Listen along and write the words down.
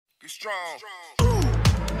Yo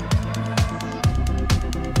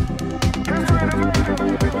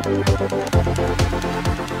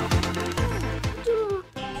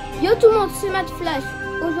tout le monde, c'est Matt Flash.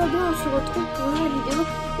 Aujourd'hui on se retrouve pour une nouvelle vidéo.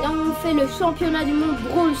 Là on fait le championnat du monde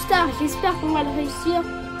Brawl Stars. J'espère qu'on va le réussir.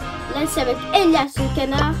 Là c'est avec Elias le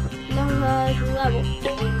canard. Là on va jouer à bon.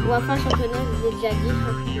 On va faire un championnat, je vous ai déjà dit,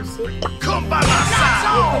 je sais. On commence.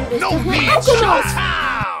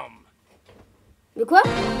 Mais quoi? Ah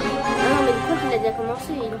non mais quoi qu'il a déjà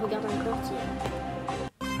commencé, il regarde encore.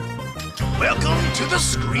 Welcome to the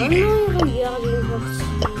screening. Oh non, il regarde, il est parti.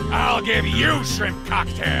 I'll give you shrimp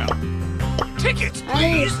cocktail. Tickets,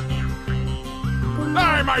 please.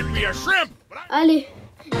 I might be a shrimp. Allez,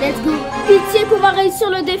 let's go. Pitié qu'on va réussir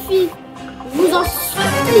le défi. Je vous en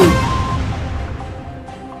supplie.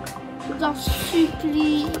 Je vous en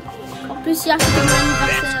supplie. En plus, hier, c'était mon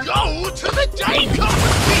anniversaire. Let's go to the day. Come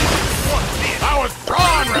with me. I was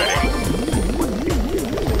born ready.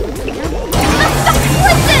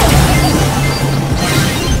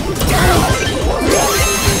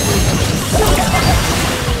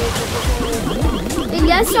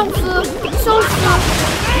 Elias, sans le feu. Sans le feu.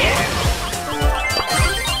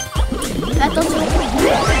 Attention.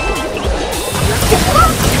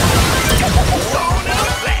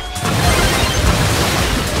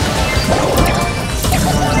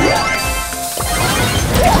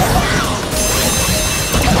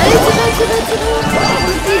 Allez, tire.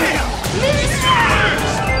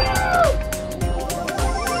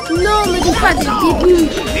 Non, me dis pas dès le début.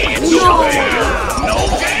 Non.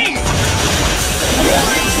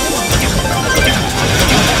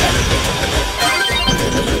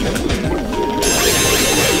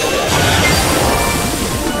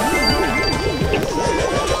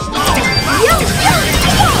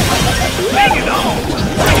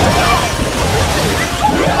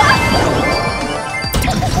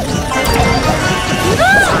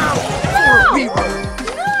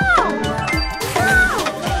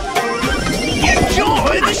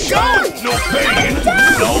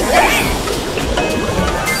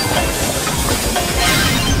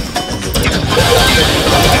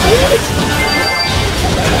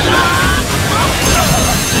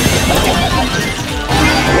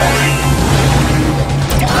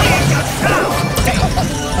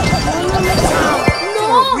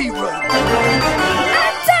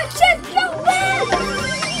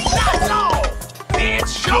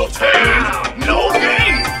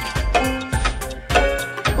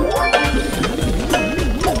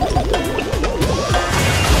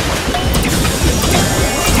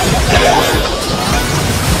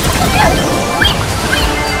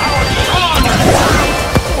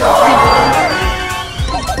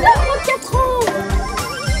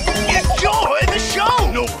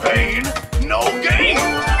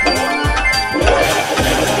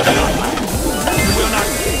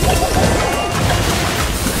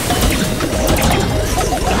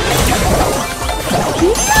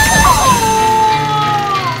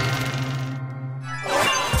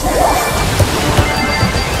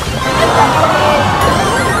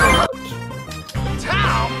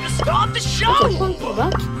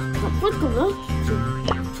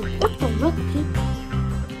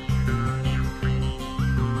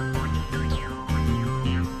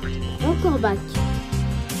 Encore back.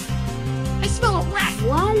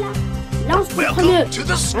 Voilà. Là on se comprend mieux.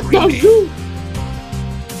 Maintenant joue.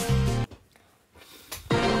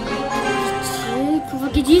 Comment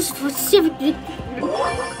qu'il dit cette fois-ci avec les...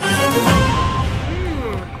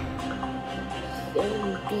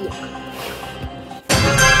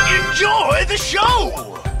 Enjoy the show.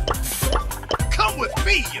 Come with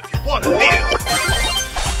me if you want to live.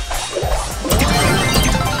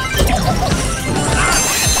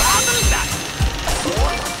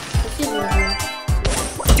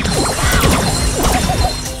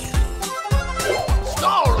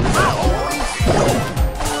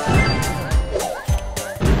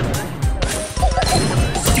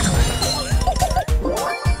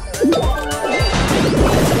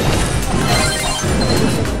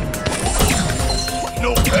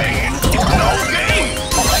 No pain, no gain.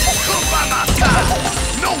 Come by my side.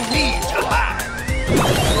 No need to hide.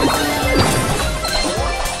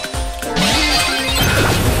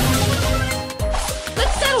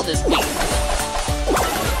 Let's settle this thing.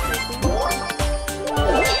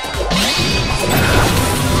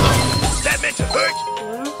 Is that meant to hurt?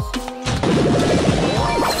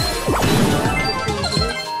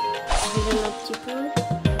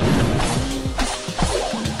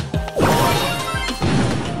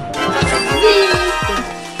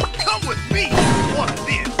 Come with me if you want to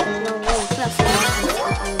live.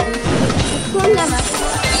 Con la mano.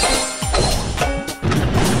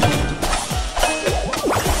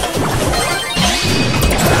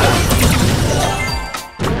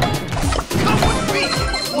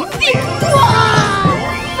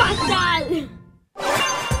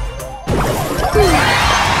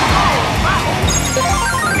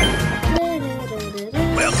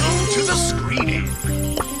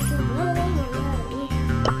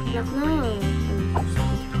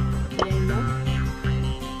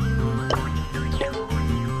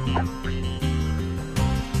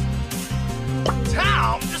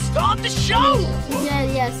 start the show. Bien,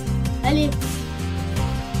 Elias. Allez.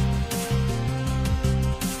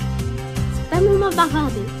 C'est pas le moment de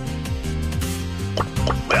bavarder.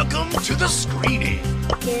 Welcome to the screening.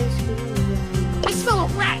 Qu'est-ce que vous avez? I smell a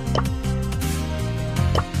rat.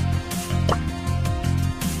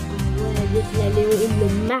 Ouais, dès qu'il allait le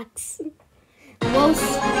max. Moi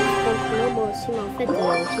aussi, franchement, moi aussi, mais en fait, tous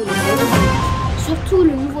les brawlers, surtout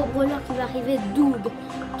le nouveau brawler qui va arriver, Doug,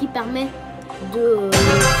 qui permet de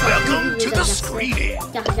Welcome to the screening.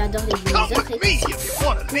 car j'adore les Come dinosaures with me if you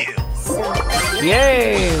want to live. ça.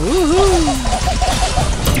 Yeah! Woohoo!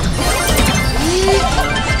 Oui.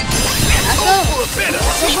 Attends, For a bit of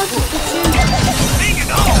pourquoi tu te tues? Bring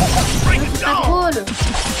it on. Bring it C'est pas on. drôle.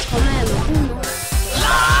 Quand même, non.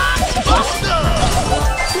 Buster.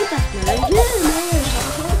 C'est pas mal à gueule, mais...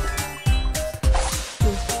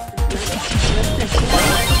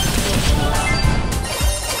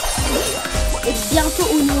 Et bientôt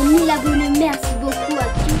on est aux 1000 abonnés. Merci beaucoup à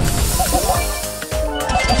tous.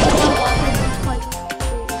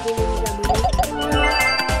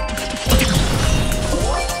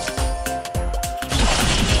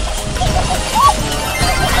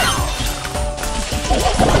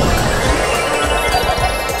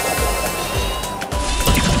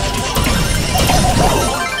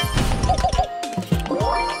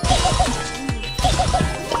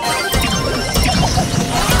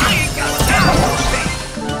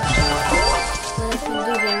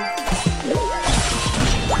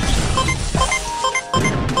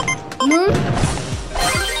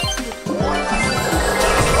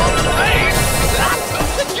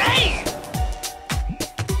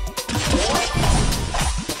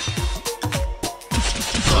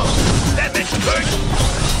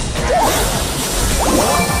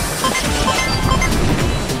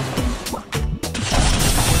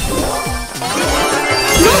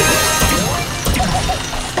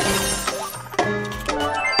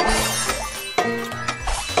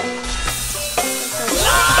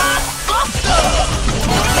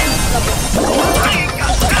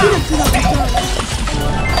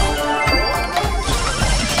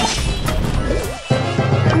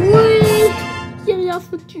 Oui, j'ai rien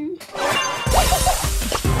foutu.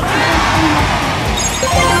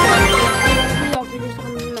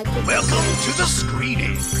 Welcome to the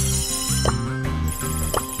screening.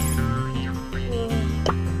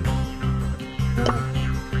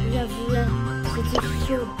 J'avoue là, c'était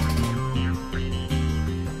chaud.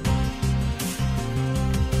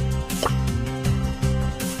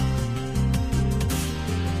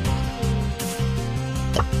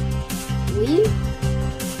 Oui,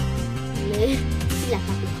 mais il a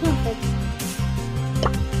pas compris en fait.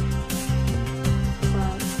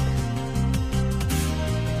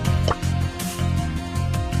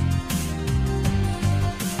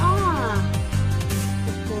 Ah,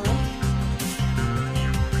 pourquoi?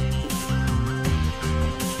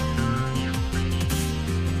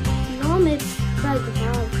 Non mais pas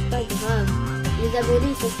grave, pas grave. Les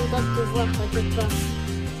abonnés ils sont contents de te voir, t'inquiète pas.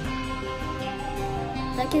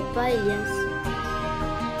 T'inquiète pas, Elias.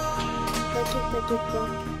 T'inquiète pas.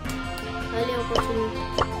 Allez, on continue.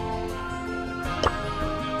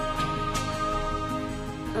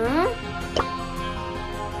 Hein?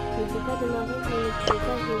 Je ne peux pas démarrer quand ne peut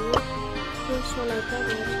pas venir que sur la table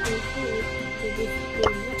de la et des défis.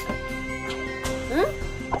 Hein?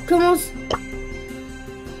 Comment?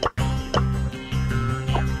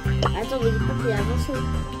 Attends, mais dis pas qu'il a avancé.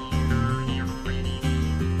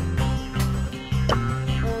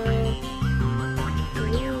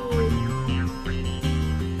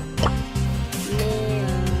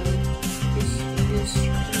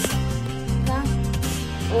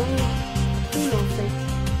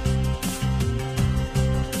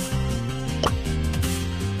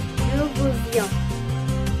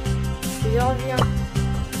 Je reviens.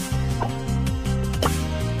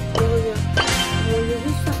 Je vais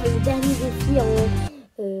juste faire le dernier défi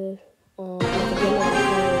je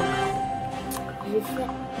vais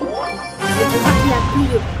faire. Je vais faire qu'il a plu.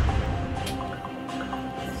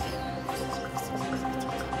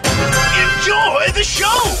 Enjoy the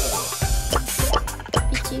show.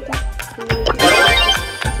 Pitié.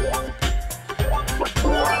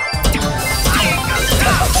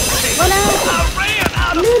 Voilà.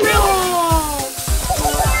 Non.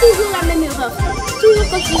 Toujours la même erreur. Toujours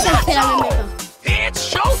quand tu fais la même erreur. It's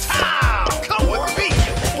showtime. Come with me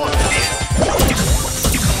if you want to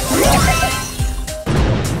live.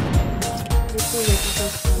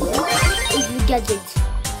 Et du gadget.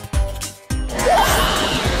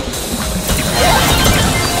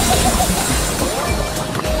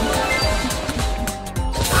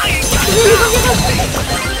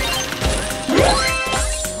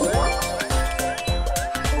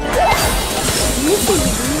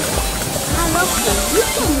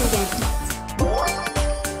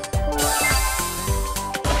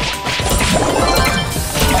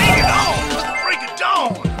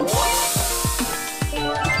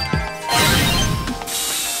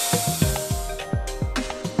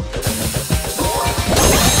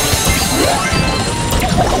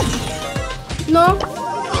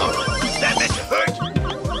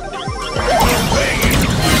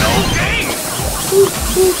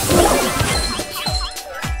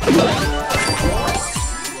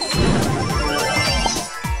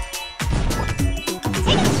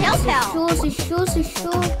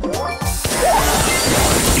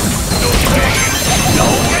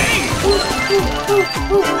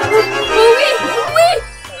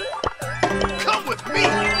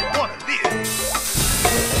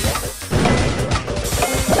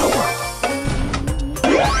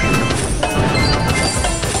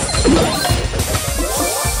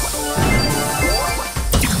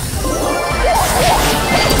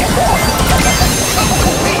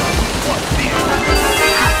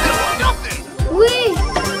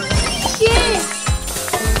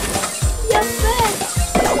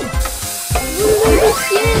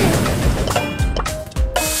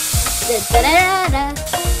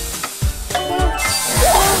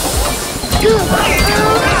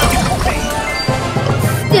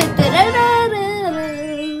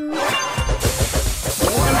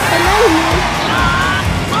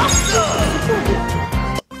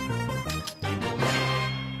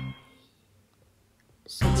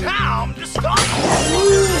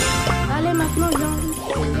 Allez, maintenant j'ai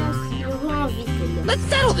envie. Let's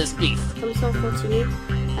settle this beef. Comme ça on continue.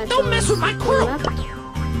 Attends, Don't mess with my crew.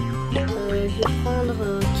 je vais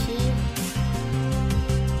prendre qui?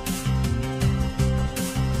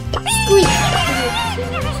 Squeak.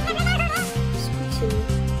 Squeak c'est mieux.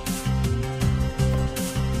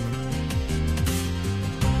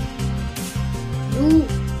 Ouh.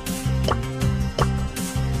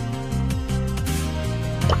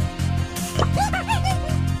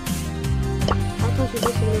 Attends, je vais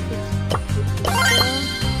sur le petit.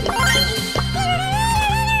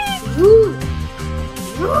 Ouh.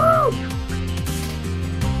 Ouh.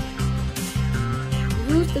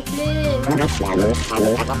 Ouh, s'il te plaît.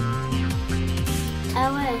 Ah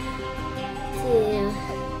ouais.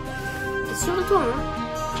 T'es sûr de toi, hein?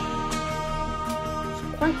 Je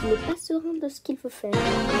crois qu'il n'est pas serein de ce qu'il faut faire.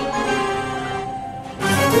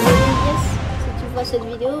 Yes, si tu vois cette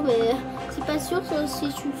vidéo, mais c'est pas sûr si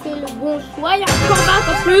tu fais le bon choix. Il y a un combat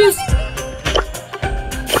en plus.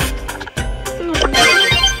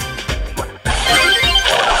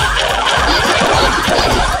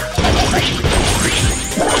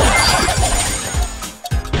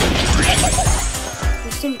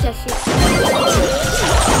 Je sais me cacher.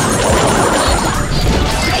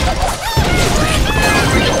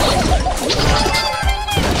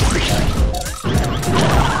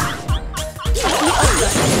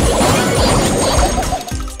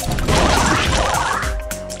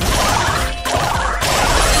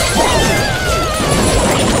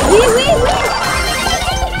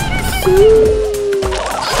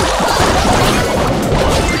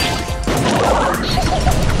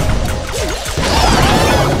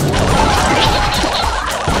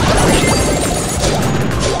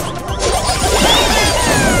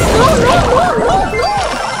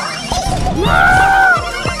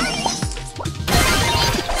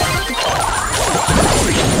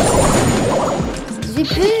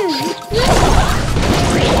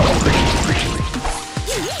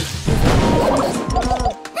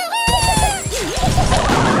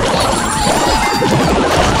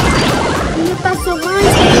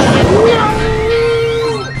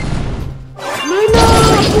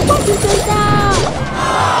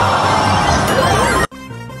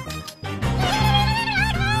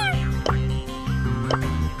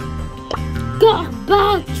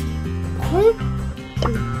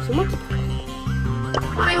 C'est moi qui prends.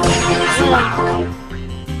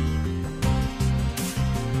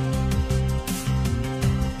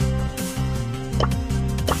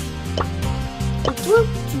 Et toi,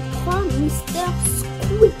 tu prends Mister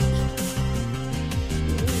Squeak.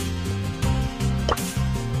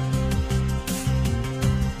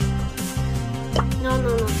 Non, non,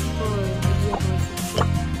 non,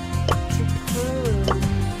 tu prends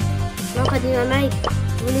non, pas Dynamite,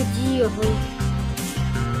 je voulais dire.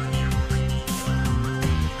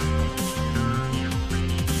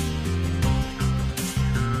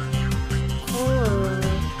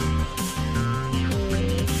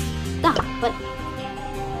 Ah, ouais.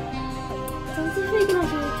 Ça me fait que là, la la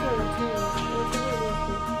la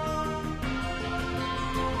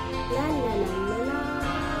la la.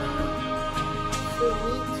 C'est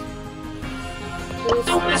vite. Je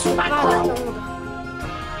ne sais pas l'attendre.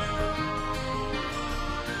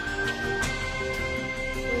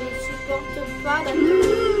 Pas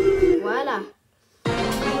voilà.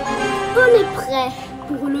 On est prêt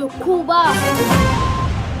pour le combat.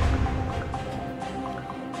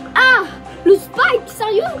 Ah, le Spike,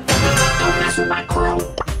 sérieux?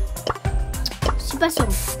 Je suis pas sûre.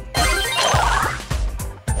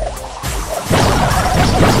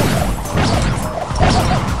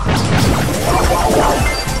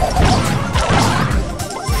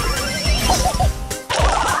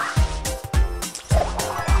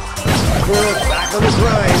 Back on the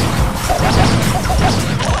grind.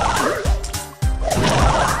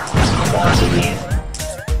 J'ai fait.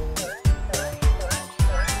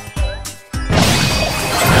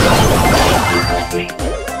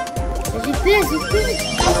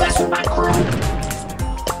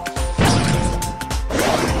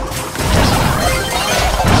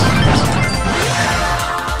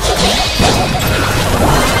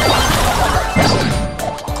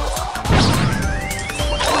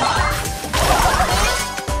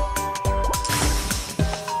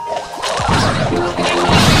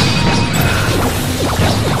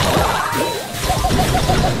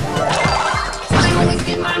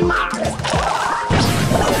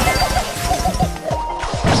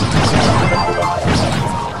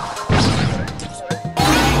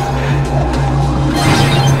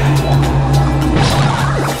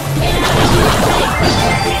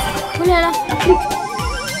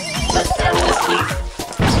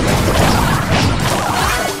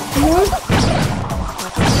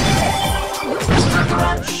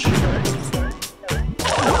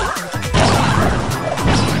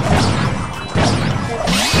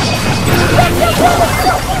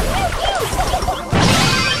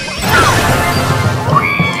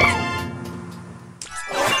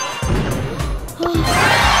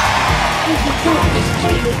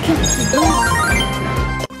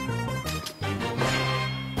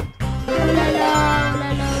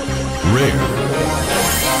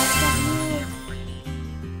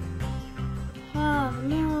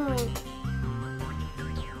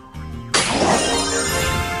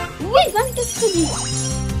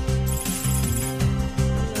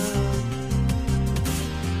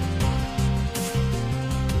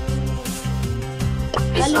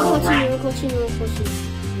 Allez, on continue.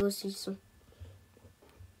 Nous aussi, ils sont.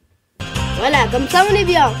 Voilà, comme ça, on est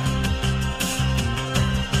bien.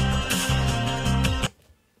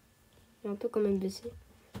 Il est un peu quand même baissé.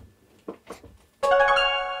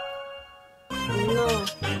 Non.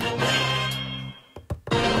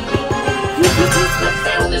 Let's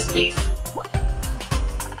settle this beef.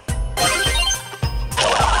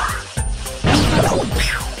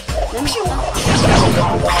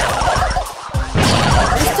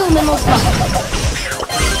 Restez au même endroit.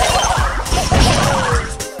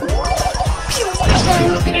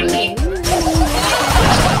 Looking at me.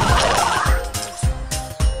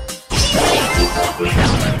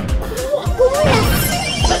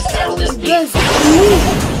 Let's settle this beef.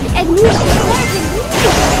 Aide-nous.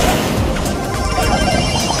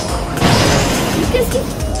 Qu'est-ce qu'il fait?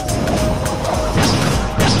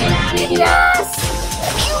 Yes!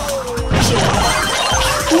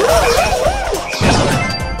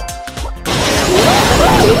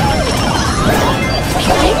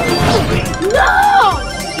 Non!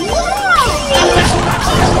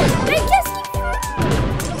 Mais qu'est-ce qu'il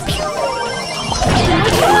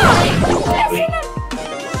fait?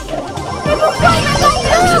 Mais pourquoi il m'a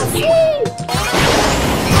pas aussi?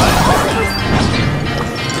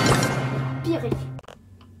 Pire.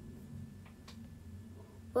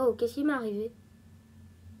 Oh, qu'est-ce qui m'est arrivé?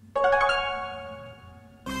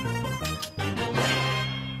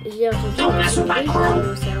 J'ai entendu Don't mess with my crew.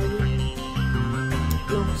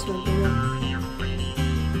 Non, c'est même pas moi.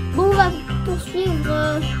 Bon, on va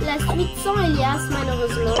poursuivre la suite sans Elias,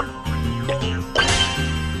 malheureusement.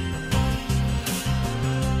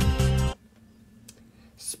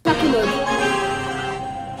 C'est pas commode.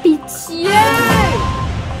 Pitié!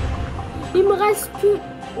 Il me reste plus.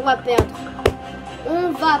 On va perdre.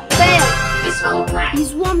 On va perdre. This whole crap.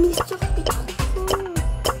 Ils ont un Mister Picrophone.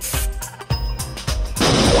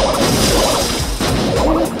 J'ai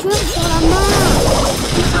le cœur sur la main.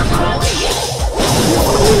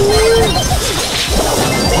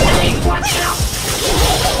 Hey, watch out.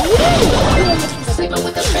 Sleeping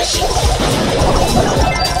with the fishes.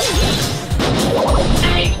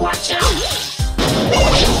 Hey, watch out.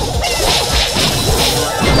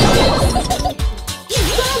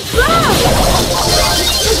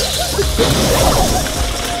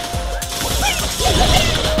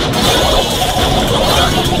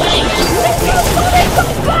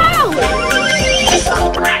 This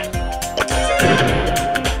whole crap.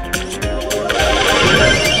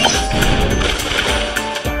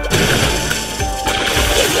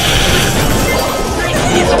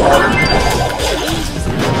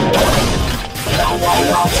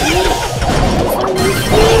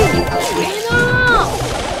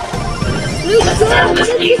 Let's settle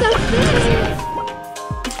this beef.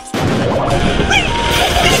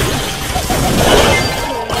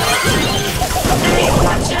 Hey,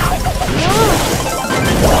 watch out.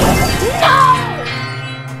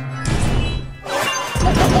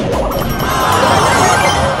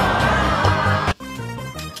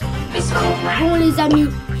 This whole crap. Bon les amis,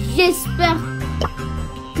 j'espère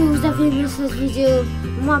que vous avez aimé cette vidéo.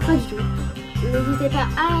 Moi pas du tout. N'hésitez pas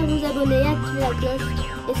à vous abonner et à activer la cloche.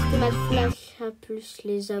 Et c'était ma flash à plus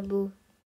les abos.